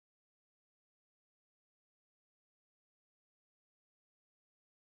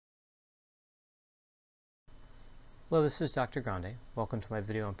Hello, this is Dr. Grande. Welcome to my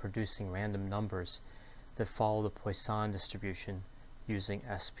video on producing random numbers that follow the Poisson distribution using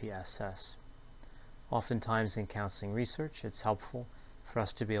SPSS. Oftentimes in counseling research, it's helpful for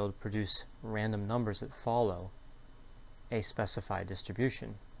us to be able to produce random numbers that follow a specified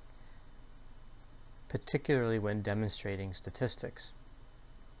distribution, particularly when demonstrating statistics.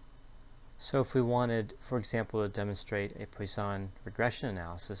 So if we wanted, for example, to demonstrate a Poisson regression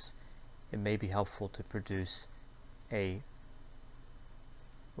analysis, it may be helpful to produce a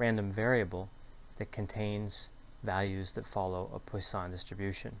random variable that contains values that follow a Poisson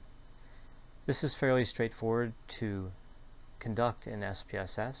distribution. This is fairly straightforward to conduct in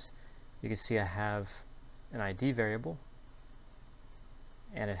SPSS. You can see I have an ID variable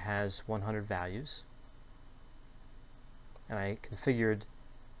and it has 100 values, and I configured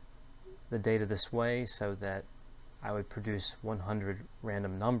the data this way so that I would produce 100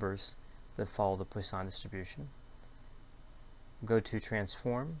 random numbers that follow the Poisson distribution. Go to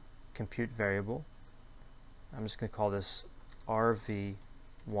transform, compute variable. I'm just going to call this RV1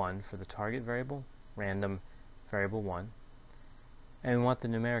 for the target variable, random variable 1. And we want the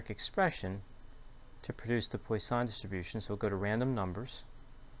numeric expression to produce the Poisson distribution, so we'll go to random numbers.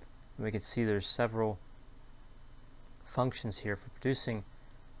 And we can see there's several functions here for producing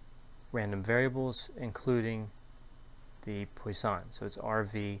random variables, including the Poisson. So it's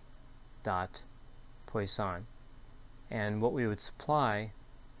RV dot Poisson. And what we would supply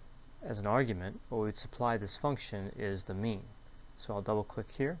as an argument, what we would supply this function is the mean. So I'll double click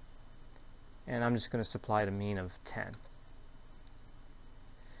here, and I'm just going to supply the mean of 10.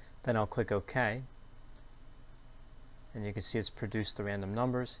 Then I'll click OK, and you can see it's produced the random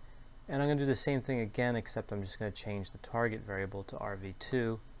numbers. And I'm going to do the same thing again, except I'm just going to change the target variable to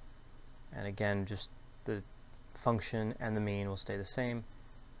RV2. And again, just the function and the mean will stay the same.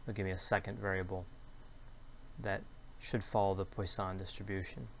 It'll give me a second variable that should follow the Poisson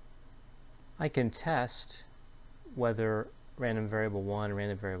distribution. I can test whether random variable 1 and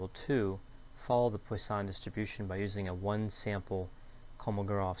random variable 2 follow the Poisson distribution by using a one-sample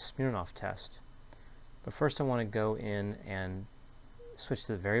Kolmogorov-Smirnov test. But first I want to go in and switch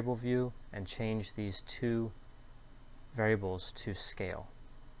to the variable view and change these two variables to scale.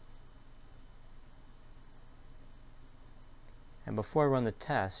 And before I run the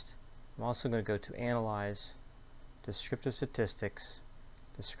test, I'm also going to go to Analyze, Descriptive Statistics,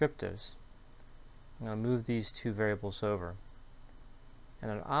 Descriptives. I'm going to move these two variables over. And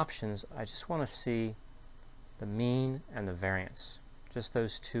in Options, I just want to see the mean and the variance, just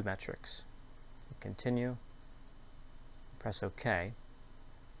those two metrics. Continue, press OK.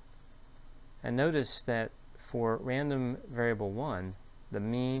 And notice that for random variable 1, the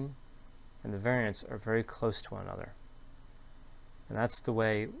mean and the variance are very close to one another. And that's the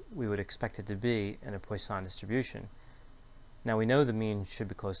way we would expect it to be in a Poisson distribution. Now we know the mean should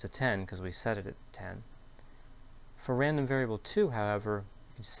be close to 10 because we set it at 10. For random variable 2, however,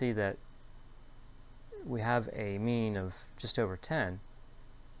 you can see that we have a mean of just over 10,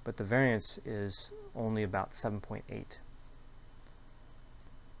 but the variance is only about 7.8.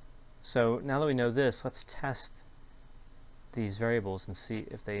 So now that we know this, let's test these variables and see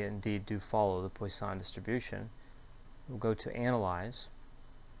if they indeed do follow the Poisson distribution. We'll go to Analyze,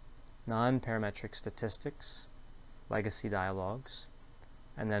 Non-Parametric Statistics, Legacy Dialogues,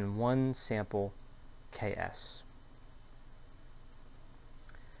 and then one sample KS.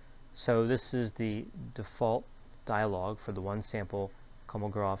 So this is the default dialog for the one sample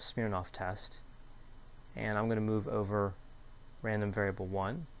Kolmogorov-Smirnov test, and I'm going to move over random variable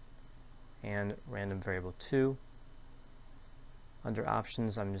 1 and random variable 2. Under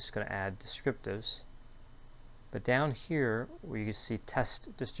Options, I'm just going to add descriptives. But down here, where you can see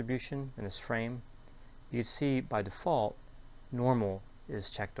test distribution in this frame, you can see by default, normal is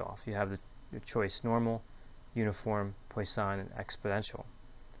checked off. You have the choice normal, uniform, Poisson, and exponential.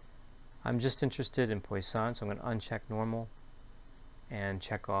 I'm just interested in Poisson, so I'm going to uncheck normal and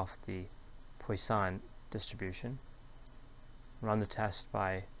check off the Poisson distribution. Run the test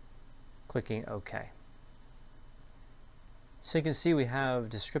by clicking OK. So you can see we have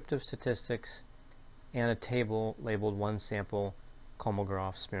descriptive statistics and a table labeled one sample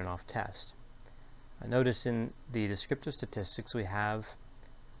Kolmogorov-Smirnov test. Notice in the descriptive statistics we have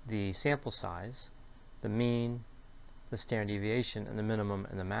the sample size, the mean, the standard deviation, and the minimum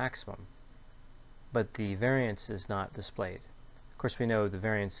and the maximum. But the variance is not displayed. Of course, we know the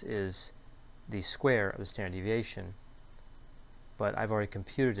variance is the square of the standard deviation, but I've already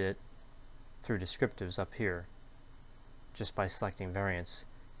computed it through descriptives up here just by selecting variance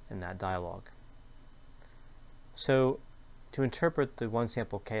in that dialog. So to interpret the one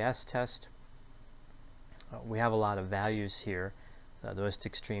sample KS test, We have a lot of values here. The most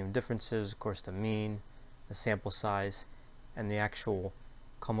extreme differences, of course, the mean, the sample size, and the actual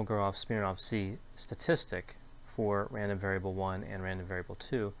Kolmogorov-Smirnov statistic for random variable 1 and random variable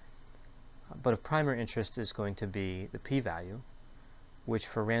 2. But of primary interest is going to be the p-value, which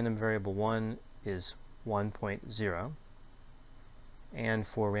for random variable 1 is 1.0, and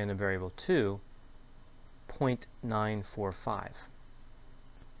for random variable 2, 0.945.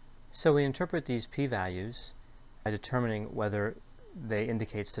 So we interpret these p-values by determining whether they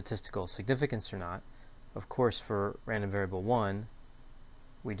indicate statistical significance or not. Of course, for random variable 1,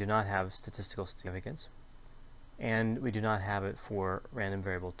 we do not have statistical significance, and we do not have it for random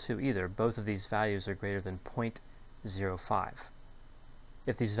variable 2 either. Both of these values are greater than 0.05.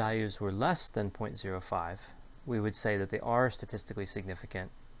 If these values were less than 0.05, we would say that they are statistically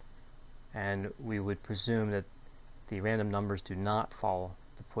significant, and we would presume that the random numbers do not follow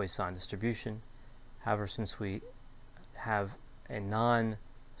the Poisson distribution. However, since we have a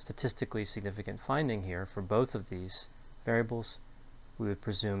non-statistically significant finding here for both of these variables, we would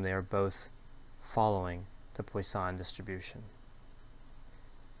presume they are both following the Poisson distribution.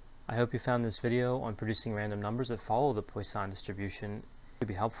 I hope you found this video on producing random numbers that follow the Poisson distribution to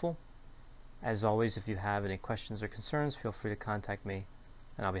be helpful. As always, if you have any questions or concerns, feel free to contact me,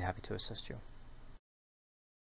 and I'll be happy to assist you.